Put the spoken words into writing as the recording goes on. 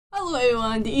Hello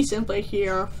everyone, the A E7er By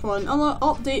here for another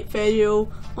update video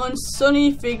on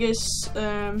Sony Vegas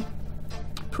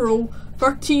Pro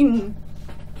 13.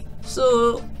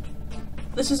 So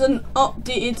this is an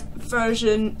updated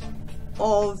version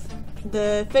of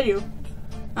the video,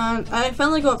 and I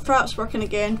finally got Fraps working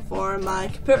again for my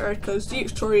computer because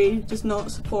DX does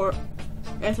not support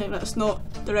anything that's not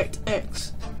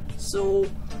DirectX. So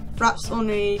Fraps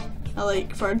only I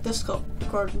like for desktop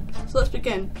recording. So let's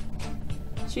begin.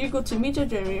 So you go to media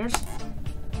generators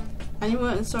and you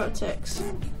want to insert text.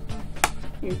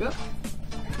 Here you go.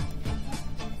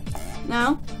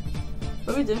 Now,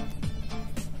 what we do,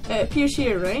 it appears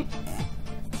here, right?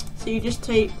 So you just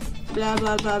type blah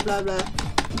blah blah blah blah.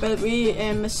 By the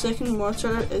way, my second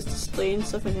monitor is displaying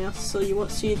something else, so you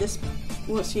won't see this,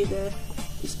 you won't see the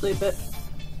display bit.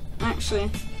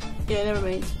 Actually, yeah, never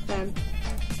mind.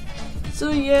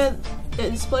 So yeah,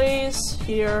 it displays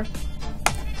here.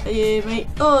 You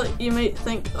might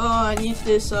think, oh, I need to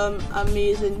do some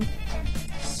amazing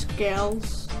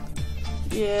scales.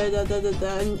 Yeah,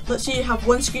 and let's say you have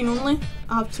one screen only.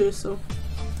 I have two, so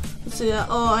let's say that.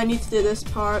 Oh, I need to do this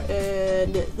part,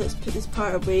 and let's put this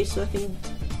part away so I can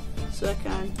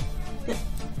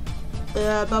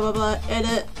blah blah blah.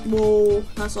 Edit. Whoa,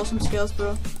 that's awesome scales,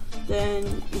 bro. Then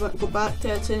you want to go back to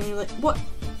editing, and you're like, what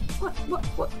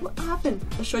happened?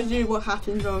 I showed you what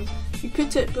happened wrong. You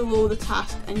put it below the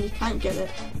task and you can't get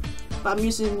it. But I'm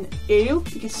using Arial,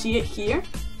 you can see it here.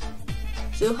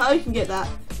 So how you can get that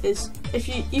is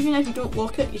even if you don't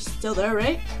lock it, you're still there,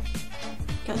 right?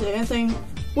 Can't do anything.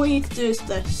 What you need to do is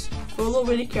this. Follow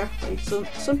really carefully. So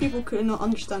some people could not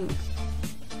understand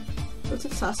this. Go to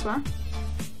the taskbar,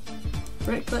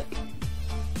 right click,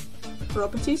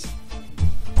 properties,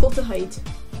 go to hide.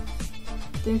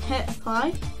 Then hit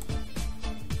apply.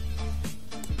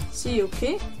 Say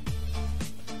OK.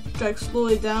 Drag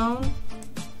slowly down,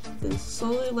 then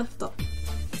slowly lift up.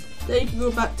 Then you can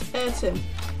go back to editing.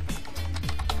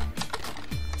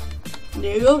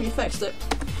 There you go, you fixed it.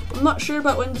 I'm not sure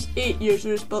about Windows 8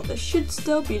 users, but it should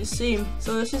still be the same.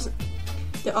 So this is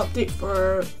the update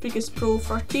for Vegas Pro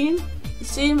 13, the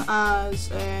same as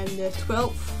the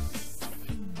 12th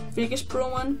Vegas Pro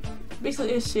one.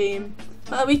 Basically the same,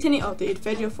 but I'll wait any updated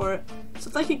video for it.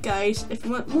 So thank you guys. If you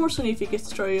want more Sony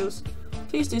Vegas tutorials,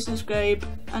 please do subscribe,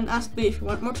 and ask me if you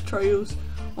want more tutorials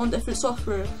on different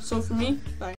software. So for me, bye.